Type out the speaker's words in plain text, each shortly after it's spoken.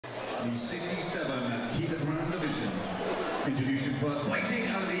the 67kg division. Introducing first, fighting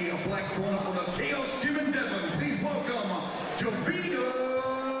out of the black corner from the Chaos Gym in Devon. Please welcome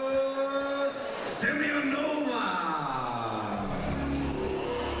Gvidas Semionovas.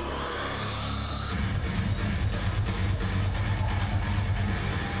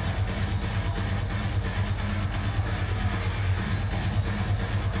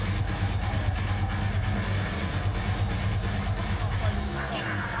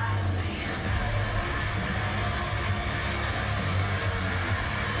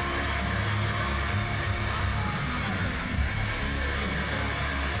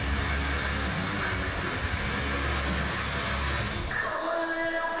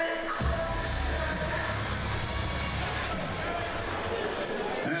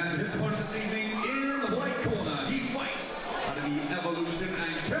 This opponent this evening in the white corner, he fights out of the Evolution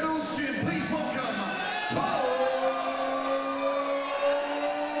and Kennels Gym. Please welcome Tom.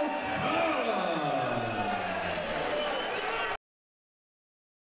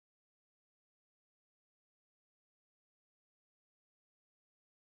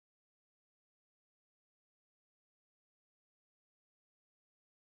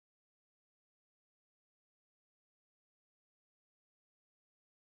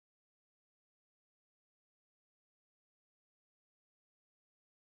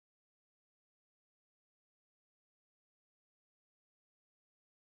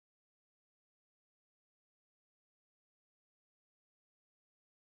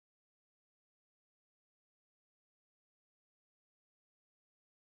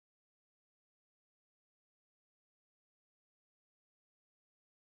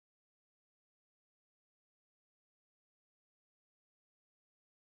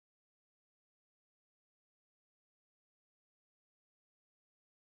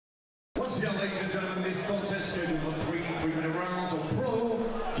 Once again, ladies and gentlemen, this contest scheduled for three 3-minute rounds of pro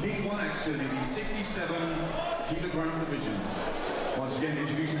K1 action in the 67kg division. Once again,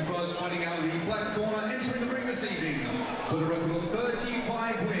 introducing first, fighting out of the black corner, entering the ring this evening with a record of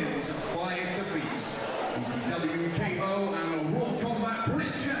 35 wins, 5 defeats. He's the WKO and Raw Combat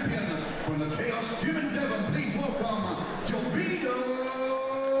British Champion from the Chaos Gym in Devon. Please welcome Gvidas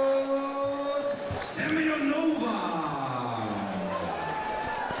Semionovas.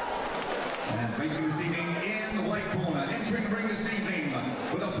 And facing this evening in the white corner, entering the ring this evening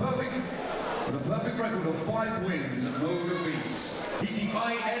with a perfect record of 5 wins and no defeats. He's the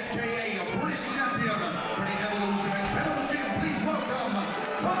ISKA British Champion for the Evolution and Kennels Gym. Please welcome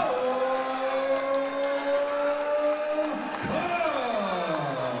Tom.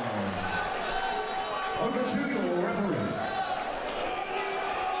 Over to your referee.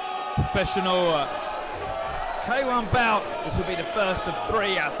 Professional K1 bout. This will be the first of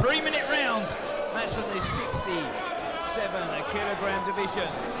 3 3-minute rounds. Match on the 67kg division.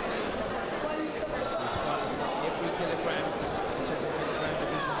 These fighters want every kilogram of the 67kg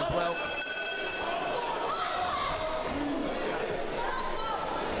division as well.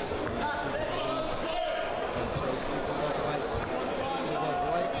 Super lightweights,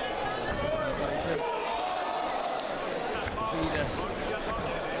 organisation. Gvidas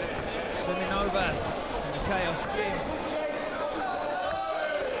Semionovas. Chaos Gym.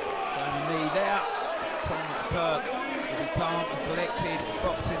 Throwing the knee there. Tom Kirk will be calm and collected.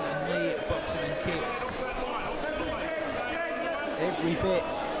 Boxing and knee, boxing and kick. Every bit.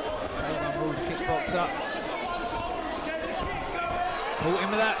 K1 rules kickboxer. Caught him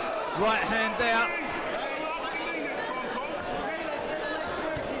with that right hand there.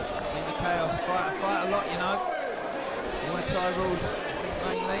 Seen the Chaos fight a lot, you know. Muay Thai rules, I think,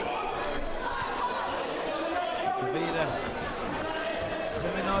 mainly. Gvidas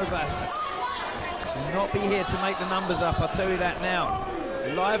Semionovas will not be here to make the numbers up, I'll tell you that now.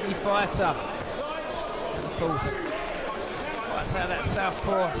 Lively fighter. And of course, fights out that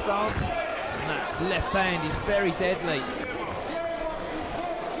southpaw stance. And that left hand is very deadly.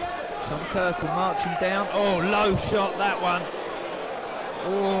 Tom Kirk will march him down. Oh, low shot, that one.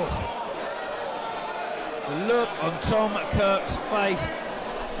 Oh. The look on Tom Kirk's face.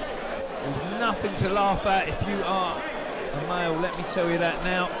 There's nothing to laugh at if you are a male, let me tell you that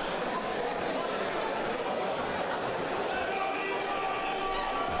now.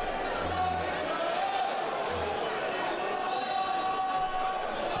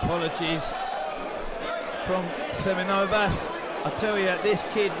 Apologies from Semionovas. I tell you, this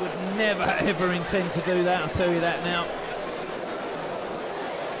kid would never ever intend to do that, I'll tell you that now.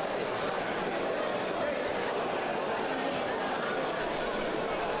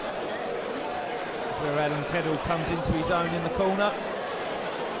 Where Adam Kettle comes into his own in the corner.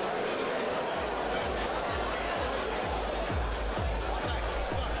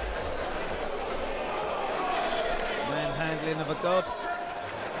 feeling of a god.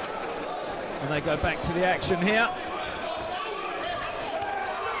 And they go back to the action here.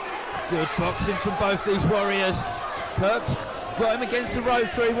 Good boxing from both these warriors. Kirk's got him against the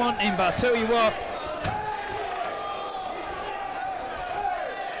ropes where he wants him, but I tell you what,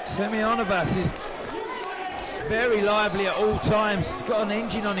 Semionovas is very lively at all times. He's got an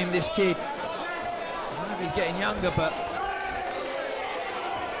engine on him, this kid. I don't know if he's getting younger, but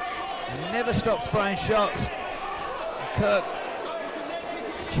he never stops throwing shots. And Kirk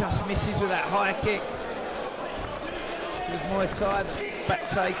just misses with that high kick. It was Muay Thai, but back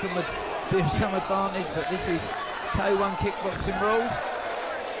taken would be of some advantage, but this is K1 kickboxing rules.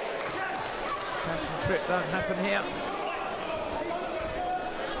 Catch and trip don't happen here.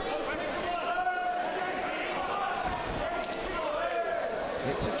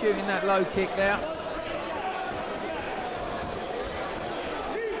 Executing that low kick there.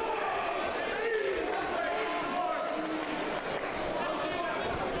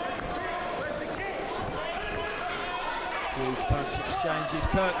 Huge punch exchanges.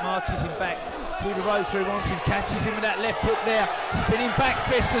 Kirk marches him back to the ropes where he wants him, catches him with that left hook there. Spinning back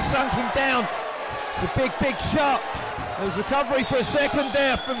fist has sunk him down. It's a big, big shot. There was recovery for a second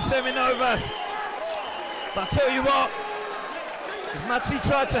there from Semionovas. But I tell you what, as much as he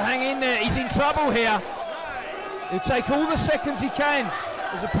tried to hang in there, he's in trouble here. He'll take all the seconds he can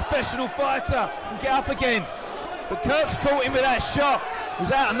as a professional fighter and get up again. But Kirk's caught him with that shot. It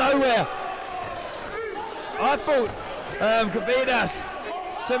was out of nowhere. I thought Gvidas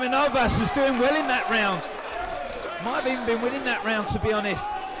Semionovas was doing well in that round. Might have even been winning that round, to be honest.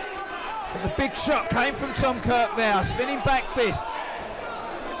 But the big shot came from Tom Kirk there, spinning back fist.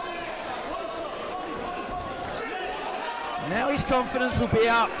 Now his confidence will be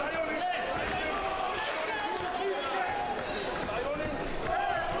up.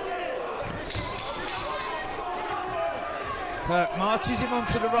 Kirk marches him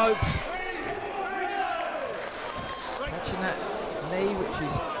onto the ropes. Catching that knee, which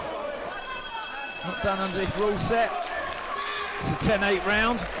is not done under this rule set. It's a 10-8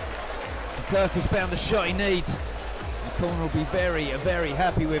 round. And Kirk has found the shot he needs. The corner will be very, very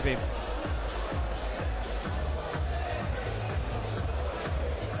happy with him.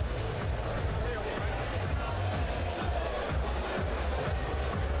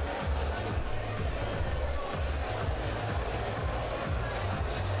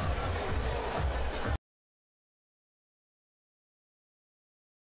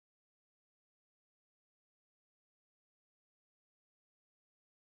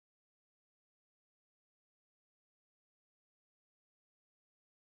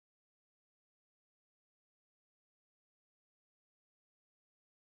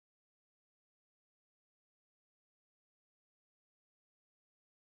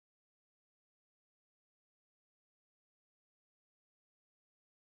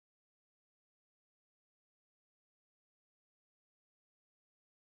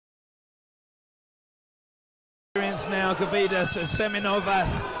 Now Gvidas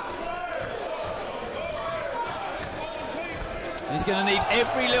Semionovas. He's going to need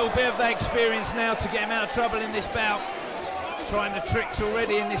every little bit of that experience now to get him out of trouble in this bout. He's trying the tricks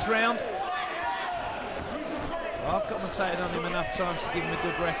already in this round. I've commentated on him enough times to give him a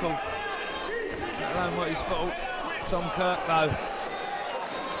good record. Let alone what he's fought. Tom Kirk though,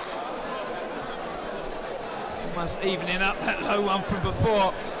 almost evening up that low one from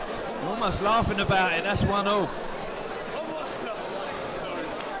before. Almost laughing about it. That's 1-1.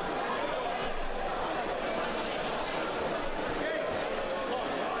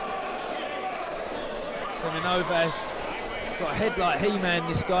 Semionovas got a head like He-Man,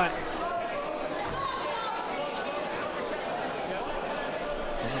 this guy.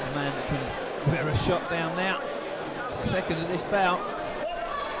 Another man that can wear a shot down now. It's the second of this bout.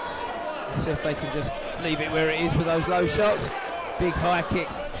 Let's see if they can just leave it where it is with those low shots. Big high kick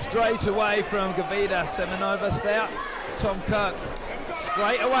straight away from Gvidas Semionovas there. Tom Kirk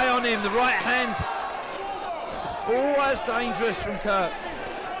straight away on him. The right hand is always dangerous from Kirk.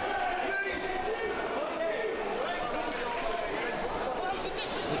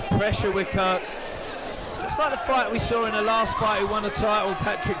 There's pressure with Kirk. Just like the fight we saw in the last fight who won a title,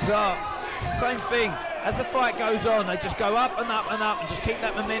 Patrick Zart. It's the same thing. As the fight goes on, they just go up and up and up and just keep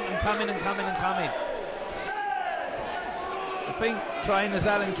that momentum coming and coming and coming. I think trainers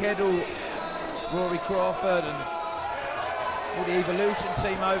Alan Kedel, Rory Crawford and all the Evolution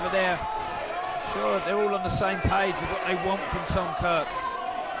team over there, I'm sure they're all on the same page with what they want from Tom Kirk.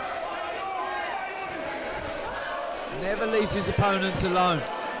 Never leaves his opponents alone.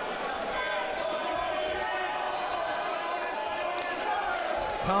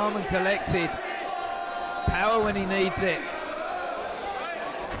 Calm and collected. Power when he needs it.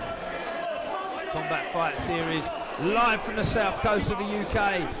 Combat Fight Series, live from the south coast of the UK.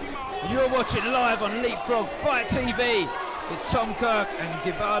 And you're watching live on LeapFrog Fight TV. It's Tom Kirk and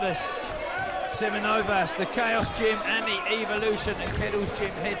Gvidas Semionovas, the Chaos Gym and the Evolution and Kettles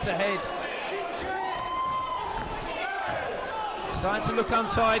Gym head-to-head. Starting to look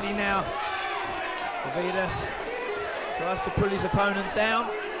untidy now. Gvidas tries to pull his opponent down,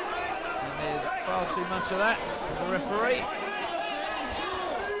 and there's far too much of that for the referee.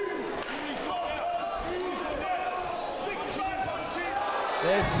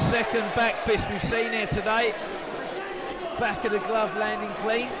 There's the second back fist we've seen here today. Back of the glove landing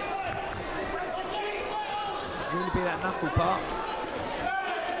clean. Could really be that knuckle part.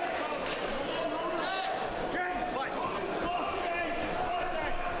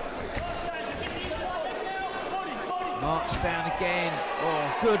 March down again.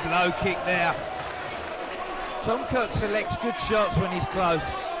 Oh, good low kick there. Tom Kirk selects good shots when he's close.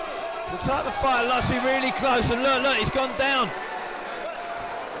 The type of fight likes to be really close, and look, he's gone down.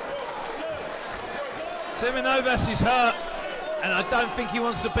 Semionovas is hurt, and I don't think he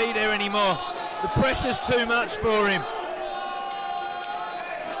wants to be there anymore. The pressure's too much for him.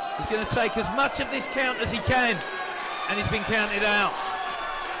 He's going to take as much of this count as he can, and he's been counted out.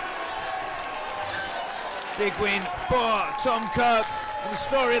 Big win for Tom Kirk. And the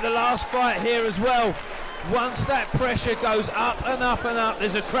story of the last fight here as well. Once that pressure goes up and up and up,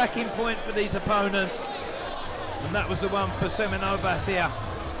 there's a cracking point for these opponents. And that was the one for Semionovas here.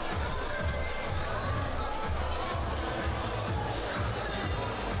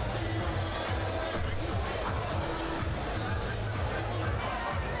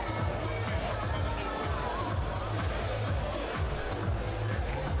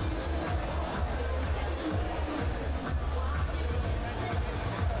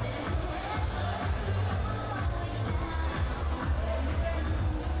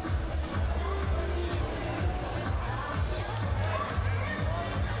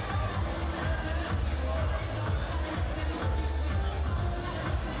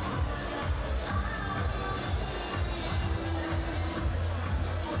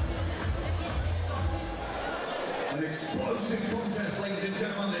 An explosive contest, ladies and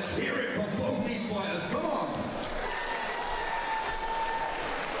gentlemen. Let's hear it from both these fighters. Come on.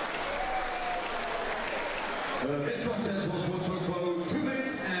 This contest was brought to a close 2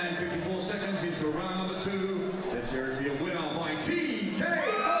 minutes and 54 seconds into round number 2. Let's hear it for your winner by TKO.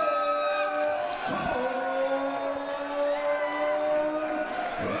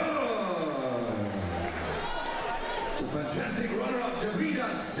 Fantastic runner-up,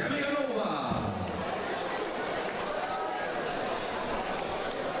 Gvidas Semionovas.